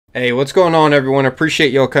Hey, what's going on everyone?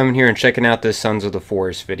 Appreciate y'all coming here and checking out this Sons of the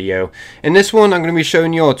Forest video. In this one, I'm going to be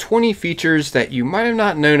showing y'all 20 features that you might have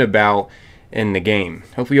not known about in the game.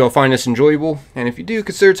 Hopefully y'all find this enjoyable, and if you do,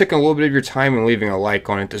 consider taking a little bit of your time and leaving a like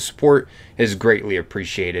on it. The support is greatly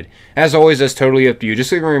appreciated. As always, that's totally up to you.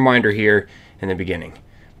 Just leave a reminder here in the beginning.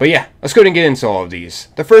 But yeah, let's go ahead and get into all of these.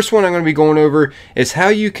 The first one I'm going to be going over is how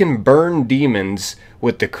you can burn demons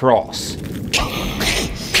with the cross.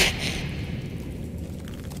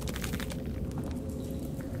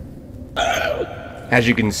 As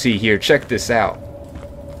you can see here, check this out.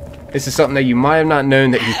 This is something that you might have not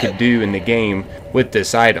known that you could do in the game with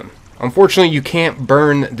this item. Unfortunately, you can't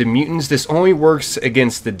burn the mutants. This only works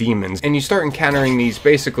against the demons, and you start encountering these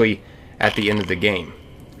basically at the end of the game.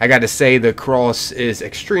 I gotta say, the cross is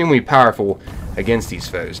extremely powerful against these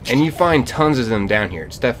foes, and you find tons of them down here.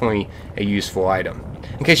 It's definitely a useful item.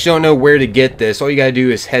 In case you don't know where to get this, all you gotta do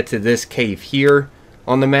is head to this cave here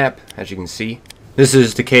on the map, as you can see. This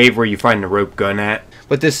is the cave where you find the rope gun at,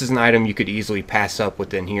 but this is an item you could easily pass up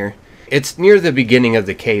within here. It's near the beginning of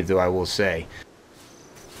the cave though, I will say.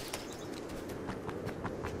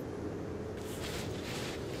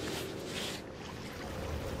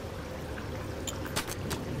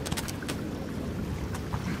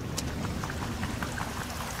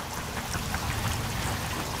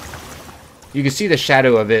 You can see the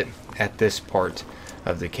shadow of it at this part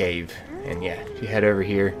of the cave, and yeah, if you head over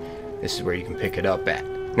here, this is where you can pick it up at.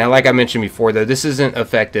 Now, like I mentioned before though, this isn't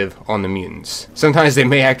effective on the mutants. Sometimes they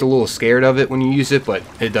may act a little scared of it when you use it, but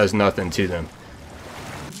it does nothing to them.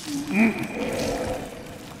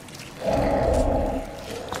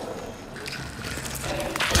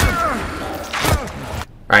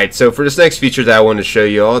 Alright, so for this next feature that I wanted to show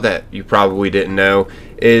you all that you probably didn't know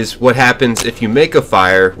is what happens if you make a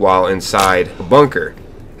fire while inside a bunker.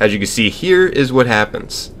 As you can see, here is what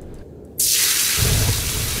happens.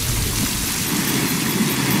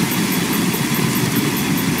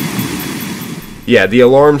 Yeah, the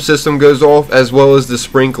alarm system goes off as well as the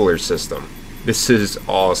sprinkler system. This is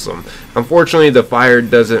awesome. Unfortunately, the fire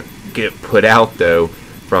doesn't get put out though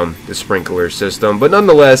from the sprinkler system, but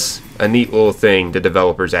nonetheless, a neat little thing the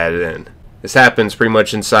developers added in. This happens pretty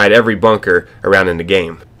much inside every bunker around in the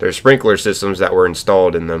game. There are sprinkler systems that were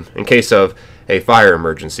installed in them in case of a fire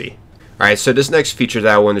emergency. Alright, so this next feature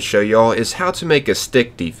that I wanted to show y'all is how to make a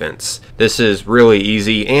stick defense. This is really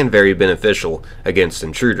easy and very beneficial against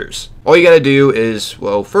intruders. All you gotta do is,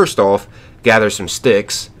 well, first off, gather some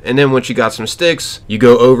sticks, and then once you got some sticks, you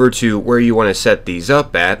go over to where you want to set these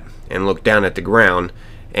up at and look down at the ground.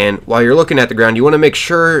 And while you're looking at the ground, you want to make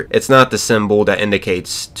sure it's not the symbol that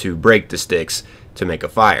indicates to break the sticks to make a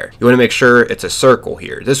fire. You want to make sure it's a circle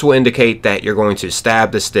here. This will indicate that you're going to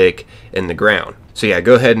stab the stick in the ground. So yeah,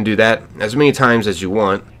 go ahead and do that as many times as you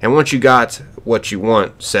want. And once you got what you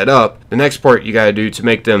want set up, the next part you got to do to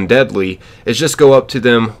make them deadly is just go up to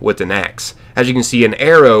them with an axe. As you can see, an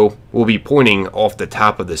arrow will be pointing off the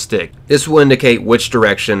top of the stick. This will indicate which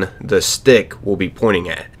direction the stick will be pointing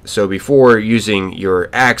at. So before using your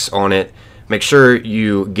axe on it, make sure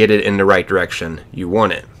you get it in the right direction you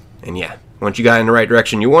want it. And yeah, once you got it in the right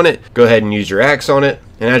direction you want it, go ahead and use your axe on it.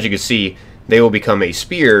 And as you can see, they will become a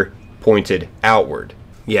spear pointed outward.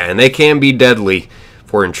 Yeah, and they can be deadly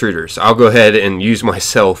for intruders. I'll go ahead and use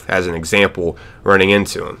myself as an example running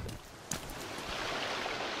into them.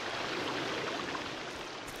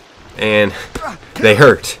 And they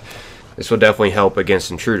hurt. This will definitely help against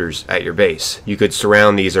intruders at your base. You could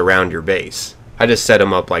surround these around your base. I just set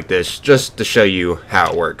them up like this just to show you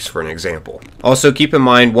how it works for an example. Also keep in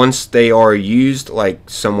mind, once they are used, like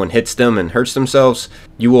someone hits them and hurts themselves,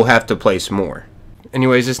 you will have to place more.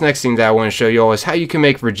 Anyways, this next thing that I want to show you all is how you can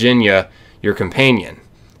make Virginia your companion.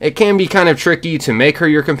 It can be kind of tricky to make her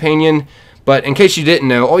your companion, but in case you didn't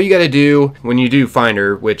know, all you got to do when you do find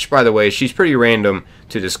her, which by the way, she's pretty random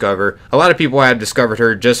to discover. A lot of people have discovered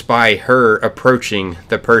her just by her approaching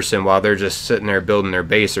the person while they're just sitting there building their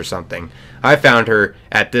base or something. I found her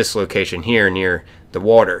at this location here near the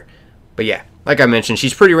water. But yeah, like I mentioned,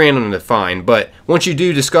 she's pretty random to find, but once you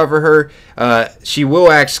do discover her, she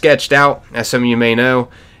will act sketched out, as some of you may know.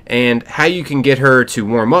 And how you can get her to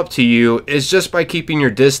warm up to you is just by keeping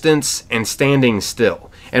your distance and standing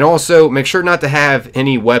still. And also, make sure not to have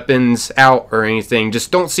any weapons out or anything.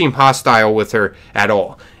 Just don't seem hostile with her at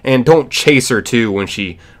all. And don't chase her too when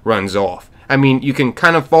she runs off. I mean, you can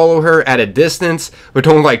kind of follow her at a distance, but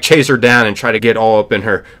don't like chase her down and try to get all up in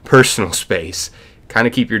her personal space. Kind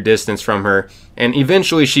of keep your distance from her, and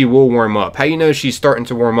eventually she will warm up. How you know she's starting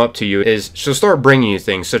to warm up to you is she'll start bringing you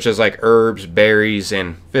things such as like herbs, berries,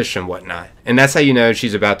 and fish and whatnot. And that's how you know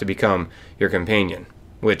she's about to become your companion,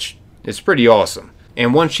 which is pretty awesome.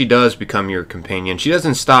 And once she does become your companion, she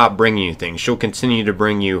doesn't stop bringing you things. She'll continue to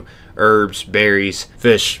bring you herbs, berries,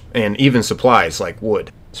 fish, and even supplies like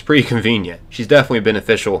wood. It's pretty convenient. She's definitely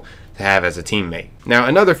beneficial to have as a teammate. Now,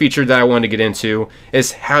 another feature that I wanted to get into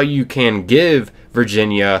is how you can give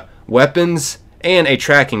Virginia weapons and a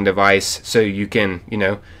tracking device so you can,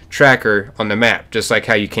 track her on the map, just like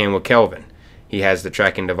how you can with Kelvin. He has the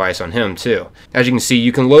tracking device on him too. As you can see,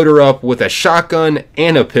 you can load her up with a shotgun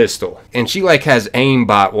and a pistol. And she has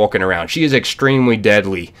aimbot walking around. She is extremely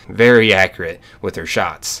deadly, very accurate with her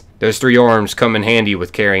shots. Those 3 arms come in handy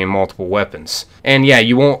with carrying multiple weapons. And yeah,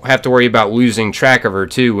 you won't have to worry about losing track of her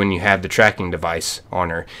too when you have the tracking device on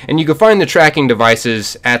her. And you can find the tracking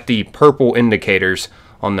devices at the purple indicators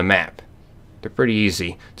on the map. They're pretty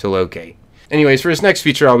easy to locate. Anyways, for this next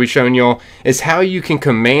feature I'll be showing y'all is how you can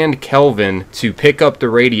command Kelvin to pick up the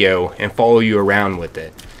radio and follow you around with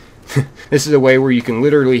it. This is a way where you can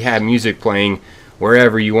literally have music playing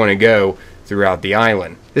wherever you want to go throughout the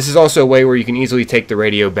island. This is also a way where you can easily take the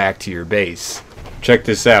radio back to your base. Check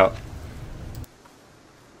this out.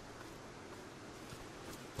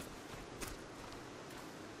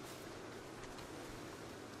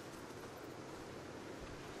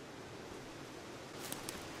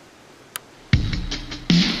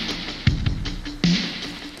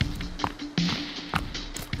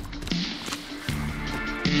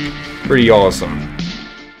 Pretty awesome.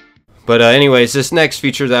 But anyways, this next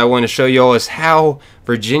feature that I want to show y'all is how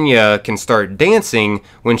Virginia can start dancing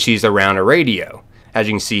when she's around a radio. As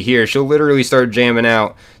you can see here, she'll literally start jamming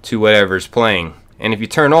out to whatever's playing. And if you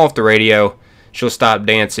turn off the radio, she'll stop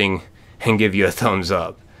dancing and give you a thumbs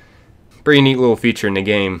up. Pretty neat little feature in the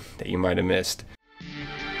game that you might have missed.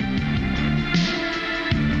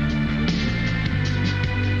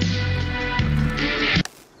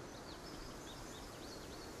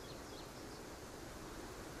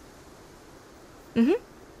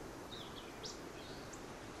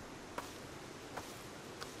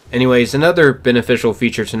 Anyways, another beneficial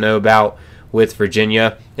feature to know about with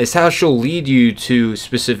Virginia is how she'll lead you to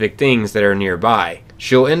specific things that are nearby.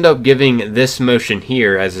 She'll end up giving this motion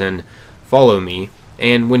here, as in follow me,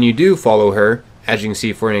 and when you do follow her, as you can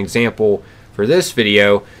see for an example for this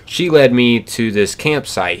video, she led me to this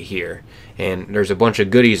campsite here, and there's a bunch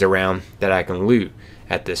of goodies around that I can loot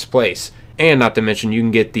at this place. And not to mention, you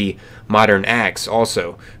can get the modern axe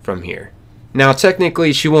also from here. Now,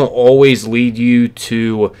 technically, she won't always lead you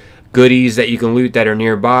to goodies that you can loot that are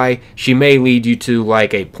nearby. She may lead you to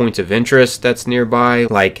like a point of interest that's nearby,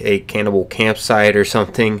 like a cannibal campsite or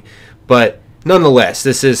something. But nonetheless,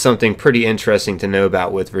 this is something pretty interesting to know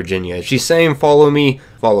about with Virginia. If she's saying follow me,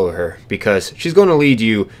 follow her, because she's going to lead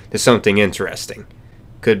you to something interesting.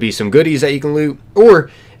 Could be some goodies that you can loot,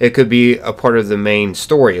 or it could be a part of the main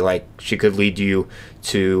story, like she could lead you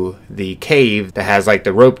to the cave that has like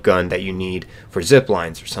the rope gun that you need for zip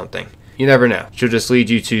lines or something. You never know. She'll just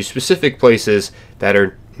lead you to specific places that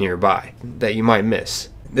are nearby that you might miss.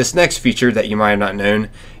 This next feature that you might have not known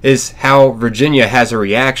is how Virginia has a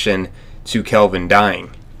reaction to Kelvin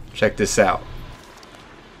dying. Check this out.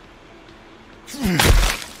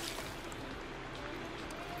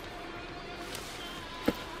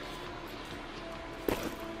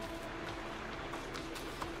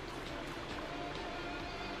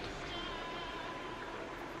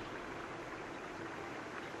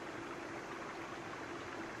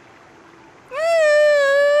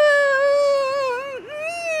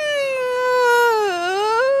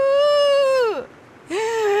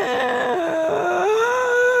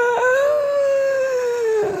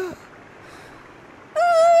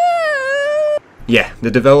 Yeah,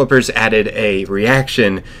 the developers added a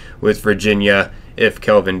reaction with Virginia if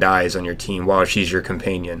Kelvin dies on your team while she's your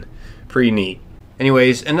companion. Pretty neat.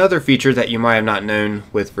 Anyways, another feature that you might have not known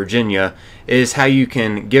with Virginia is how you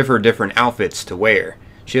can give her different outfits to wear.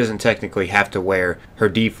 She doesn't technically have to wear her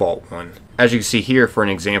default one. As you can see here, for an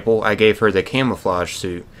example, I gave her the camouflage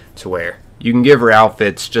suit to wear. You can give her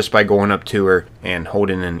outfits just by going up to her and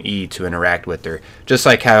holding an E to interact with her, just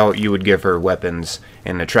like how you would give her weapons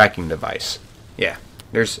and the tracking device. Yeah,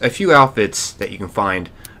 there's a few outfits that you can find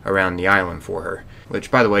around the island for her. Which,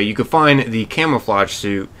 by the way, you can find the camouflage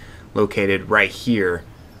suit located right here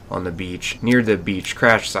on the beach, near the beach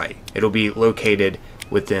crash site. It'll be located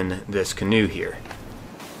within this canoe here.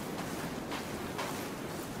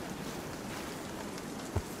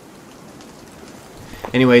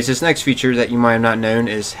 Anyways, this next feature that you might have not known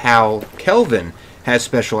is how Kelvin has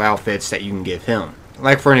special outfits that you can give him.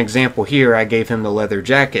 Like for an example here, I gave him the leather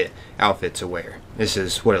jacket outfit to wear. this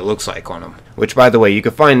is what it looks like on them. Which, by the way, you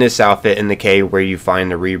can find this outfit in the cave where you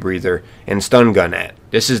find the rebreather and stun gun at.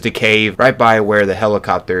 This is the cave right by where the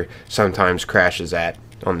helicopter sometimes crashes at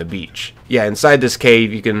on the beach. Yeah, inside this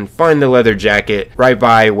cave you can find the leather jacket right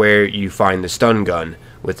by where you find the stun gun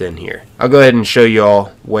within here. I'll go ahead and show you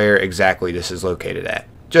all where exactly this is located at,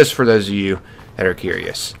 just for those of you that are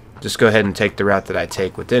curious. Just go ahead and take the route that I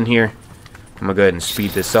take within here. I'm going to go ahead and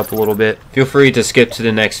speed this up a little bit. Feel free to skip to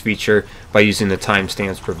the next feature by using the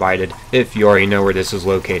timestamps provided if you already know where this is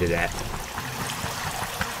located at.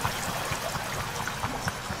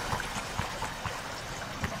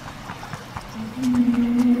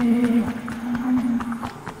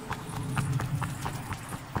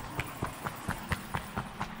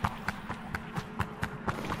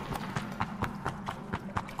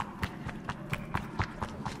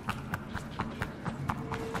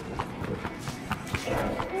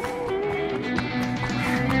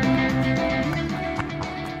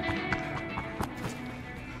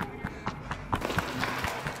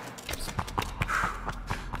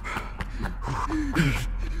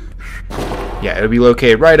 Yeah, it'll be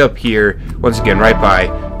located right up here, once again right by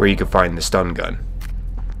where you can find the stun gun.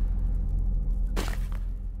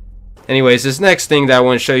 Anyways, this next thing that I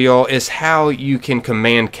want to show you all is how you can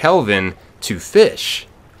command Kelvin to fish.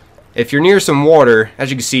 If you're near some water,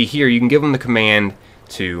 as you can see here, you can give him the command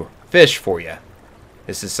to fish for you.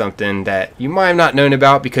 This is something that you might have not known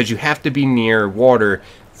about because you have to be near water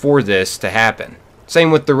for this to happen.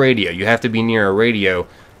 Same with the radio. You have to be near a radio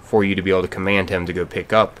for you to be able to command him to go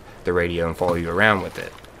pick up the radio and follow you around with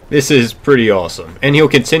it. This is pretty awesome, and he'll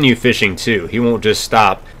continue fishing too. He won't just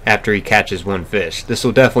stop after he catches one fish. This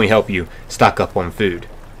will definitely help you stock up on food.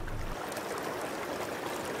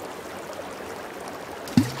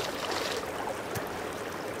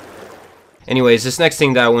 Anyways, this next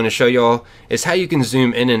thing that I want to show y'all is how you can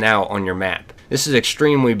zoom in and out on your map. This is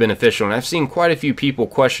extremely beneficial, and I've seen quite a few people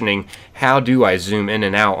questioning how do I zoom in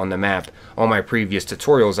and out on the map on my previous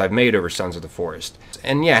tutorials I've made over Sons of the Forest.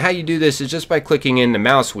 And yeah, how you do this is just by clicking in the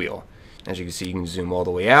mouse wheel. As you can see, you can zoom all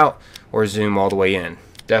the way out or zoom all the way in.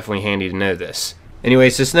 Definitely handy to know this.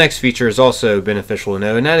 Anyways, this next feature is also beneficial to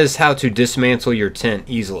know, and that is how to dismantle your tent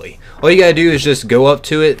easily. All you gotta do is just go up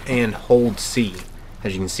to it and hold C.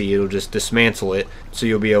 As you can see, it'll just dismantle it, so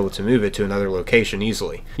you'll be able to move it to another location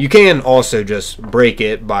easily. You can also just break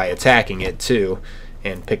it by attacking it too,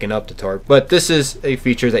 and picking up the tarp. But this is a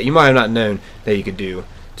feature that you might have not known that you could do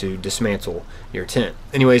to dismantle your tent.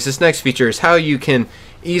 Anyways, this next feature is how you can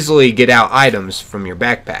easily get out items from your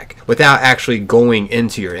backpack without actually going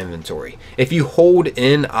into your inventory. If you hold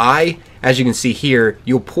in I, as you can see here,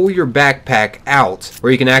 you'll pull your backpack out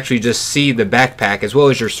where you can actually just see the backpack as well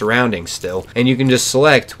as your surroundings still, and you can just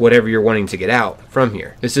select whatever you're wanting to get out from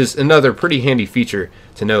here. This is another pretty handy feature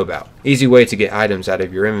to know about. Easy way to get items out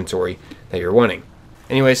of your inventory that you're wanting.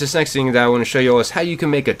 Anyways, this next thing that I want to show you all is how you can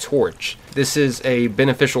make a torch. This is a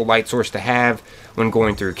beneficial light source to have when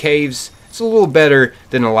going through caves. It's a little better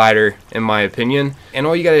than a lighter in my opinion, and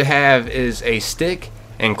all you gotta have is a stick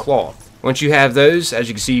and cloth. Once you have those, as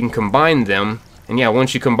you can see, you can combine them, and yeah,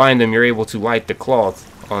 once you combine them, you're able to light the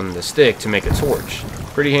cloth on the stick to make a torch.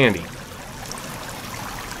 Pretty handy.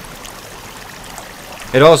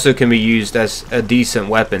 It also can be used as a decent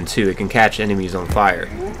weapon too. It can catch enemies on fire.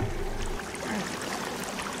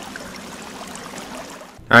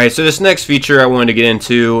 Alright, so this next feature I wanted to get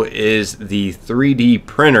into is the 3D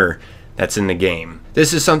printer that's in the game.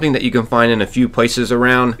 This is something that you can find in a few places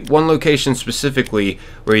around. One location specifically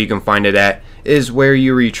where you can find it at is where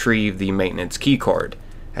you retrieve the maintenance key card,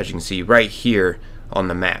 as you can see right here on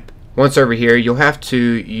the map. Once over here, you'll have to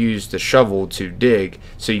use the shovel to dig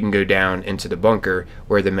so you can go down into the bunker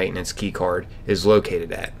where the maintenance key card is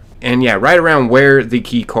located at. And yeah, right around where the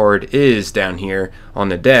key card is down here on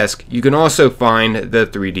the desk, you can also find the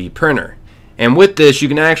 3D printer. And with this, you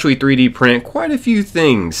can actually 3D print quite a few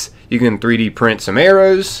things. You can 3D print some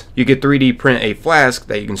arrows. You can 3D print a flask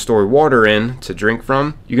that you can store water in to drink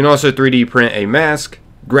from. You can also 3D print a mask,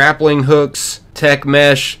 grappling hooks, tech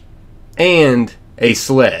mesh, and a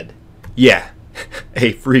sled. Yeah,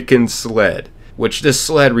 a freaking sled. Which this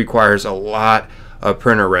sled requires a lot of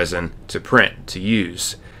printer resin to print, to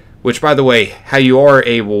use. Which, by the way, how you are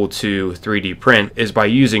able to 3D print is by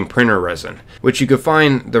using printer resin, which you could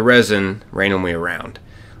find the resin randomly around,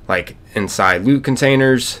 like inside loot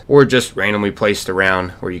containers or just randomly placed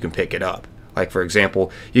around where you can pick it up. Like, for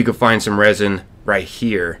example, you could find some resin right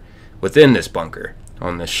here within this bunker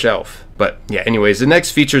on this shelf. But yeah, anyways, the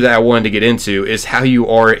next feature that I wanted to get into is how you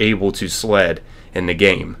are able to sled in the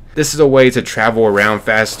game. This is a way to travel around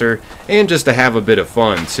faster and just to have a bit of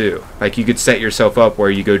fun too. Like, you could set yourself up where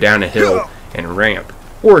you go down a hill and ramp.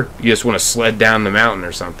 Or you just want to sled down the mountain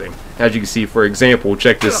or something. As you can see, for example,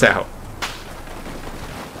 check this out.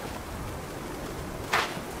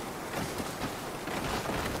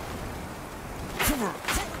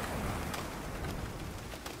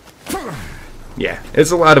 Yeah, it's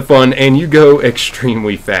a lot of fun and you go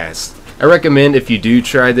extremely fast. I recommend, if you do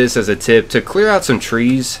try this as a tip, to clear out some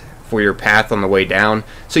trees for your path on the way down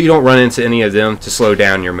so you don't run into any of them to slow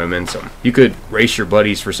down your momentum. You could race your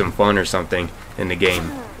buddies for some fun or something in the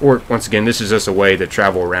game. Or, once again, this is just a way to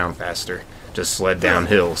travel around faster. Just sled down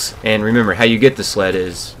hills. And remember, how you get the sled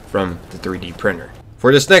is from the 3D printer.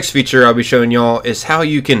 For this next feature I'll be showing y'all is how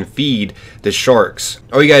you can feed the sharks.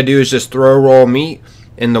 All you gotta do is just throw raw meat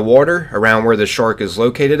in the water around where the shark is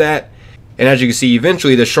located at, and as you can see,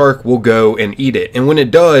 eventually the shark will go and eat it, and when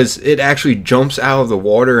it does, it actually jumps out of the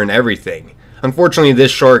water and everything. Unfortunately,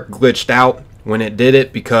 this shark glitched out when it did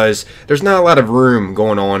it because there's not a lot of room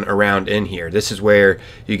going on around in here. This is where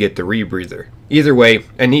you get the rebreather. Either way,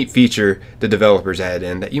 a neat feature the developers added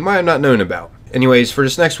in that you might have not known about. Anyways, for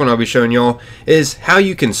this next one I'll be showing y'all is how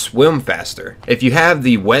you can swim faster. If you have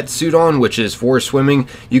the wetsuit on, which is for swimming,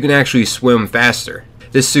 you can actually swim faster.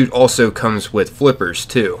 This suit also comes with flippers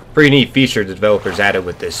too. Pretty neat feature the developers added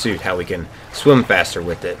with this suit, how we can swim faster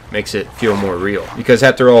with it. Makes it feel more real. Because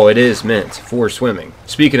after all, it is meant for swimming.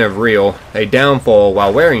 Speaking of real, a downfall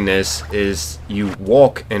while wearing this is you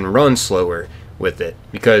walk and run slower with it.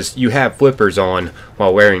 Because you have flippers on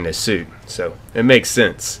while wearing this suit. So it makes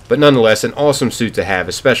sense. But nonetheless, an awesome suit to have,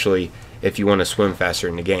 especially if you want to swim faster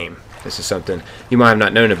in the game. This is something you might have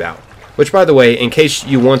not known about. Which, by the way, in case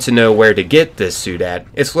you want to know where to get this suit at,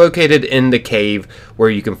 it's located in the cave where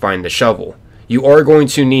you can find the shovel. You are going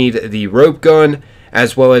to need the rope gun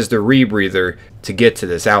as well as the rebreather to get to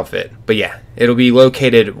this outfit. But yeah, it'll be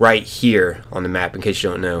located right here on the map in case you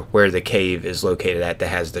don't know where the cave is located at that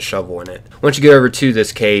has the shovel in it. Once you get over to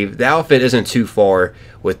this cave, the outfit isn't too far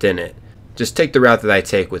within it. Just take the route that I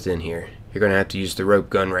take within here. You're going to have to use the rope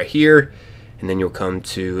gun right here. And then you'll come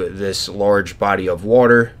to this large body of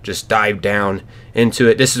water. Just dive down into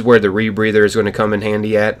it. This is where the rebreather is going to come in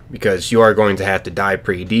handy at, because you are going to have to dive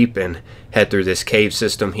pretty deep and head through this cave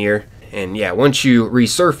system here. And yeah, once you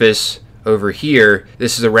resurface over here,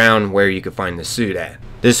 this is around where you can find the suit at.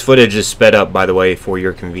 This footage is sped up, by the way, for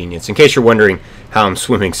your convenience, in case you're wondering how I'm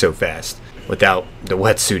swimming so fast without the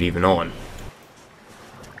wetsuit even on.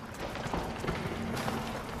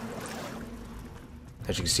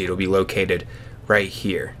 As you can see, it'll be located right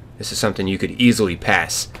here. This is something you could easily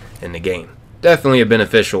pass in the game. Definitely a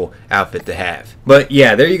beneficial outfit to have. But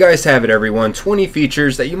yeah, there you guys have it, everyone. 20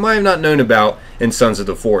 features that you might have not known about in Sons of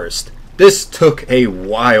the Forest. This took a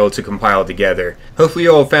while to compile together. Hopefully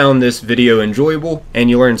you all found this video enjoyable and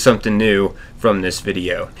you learned something new from this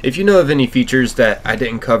video. If you know of any features that I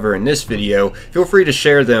didn't cover in this video, feel free to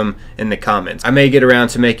share them in the comments. I may get around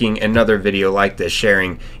to making another video like this,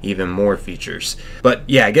 sharing even more features. But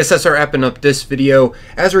yeah, I guess that's our wrapping up this video.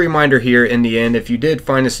 As a reminder here in the end, if you did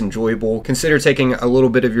find this enjoyable, consider taking a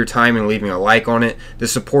little bit of your time and leaving a like on it. The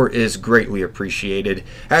support is greatly appreciated.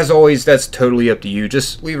 As always, that's totally up to you.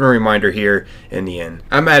 Just leave a reminder here in the end.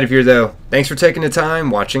 I'm out of here though. Thanks for taking the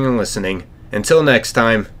time, watching and listening. Until next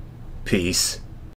time, peace.